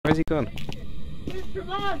Where's he gone? Where's the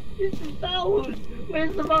van? It's the sound.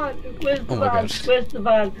 Where's the van? Where's the Oh my van? God. Where's the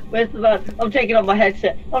van? Where's the van? I'm taking off my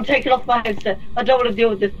headset. I'm taking off my headset. I don't want to deal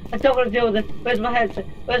with this. I don't want to deal with this. Where's my headset?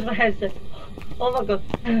 Where's my headset? Oh my God.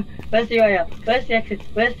 Where's the way out? Where's the exit?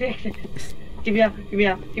 Where's the exit? Give me out, give me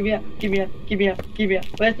out, give me out, give me out, give me out, give me out.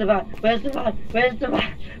 Where's the van? Where's the van? Where's the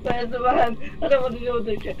van? Where's the van? I don't want to deal with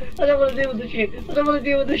this shit. I don't want to deal with this shit. I don't want to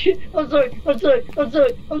deal with this shit. I'm sorry, I'm sorry, I'm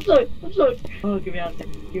sorry, I'm sorry, I'm sorry. Oh, get me out of there.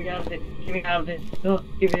 Get me out of there. Get me out of there. Oh,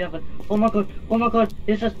 get me out of there. Oh my God. Oh my God.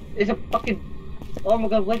 It's a fucking... Oh my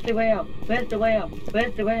God, where's the way out? Where's the way out?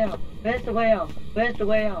 Where's the way out? Where's the way out? Where's the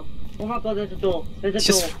way out? Oh my God, there's a door. There's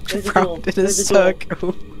a door. There's a door. There's a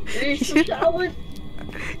circle. There's some showers.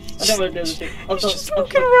 I don't want to do this thing. I'm sorry. Just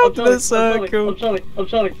walking around in a circle. I'm sorry. I'm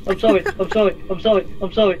sorry. I'm sorry. I'm sorry. I'm sorry. I'm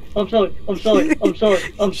sorry. I'm sorry. I'm sorry. I'm sorry.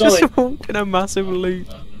 I'm sorry. Just walking a massive loop.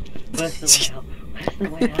 Where's the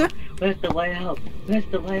way out? Where's the way out? Where's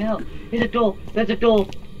the way out? Where's the way out? There's a door. There's a door.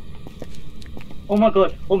 Oh my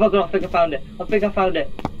God. Oh my God. I think I found it. I think I found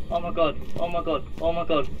it. Oh my God. Oh my God. Oh my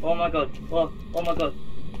God. Oh my God. Oh my God. Oh my God.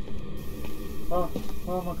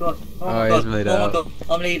 Oh my God. He's made Oh my out. God.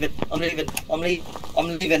 I'm leaving. I'm leaving. I'm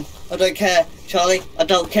leaving. I don't care, Charlie. I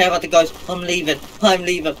don't care about the ghost. I'm leaving. I'm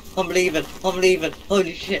leaving. I'm leaving. I'm leaving.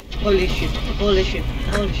 Holy shit. Holy shit. Holy shit.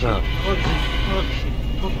 Holy shit. Oh. Holy shit.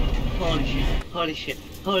 Holy shit. Holy shit.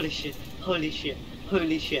 Holy shit. Holy shit.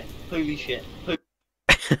 Holy shit. Holy shit. Holy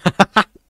shit.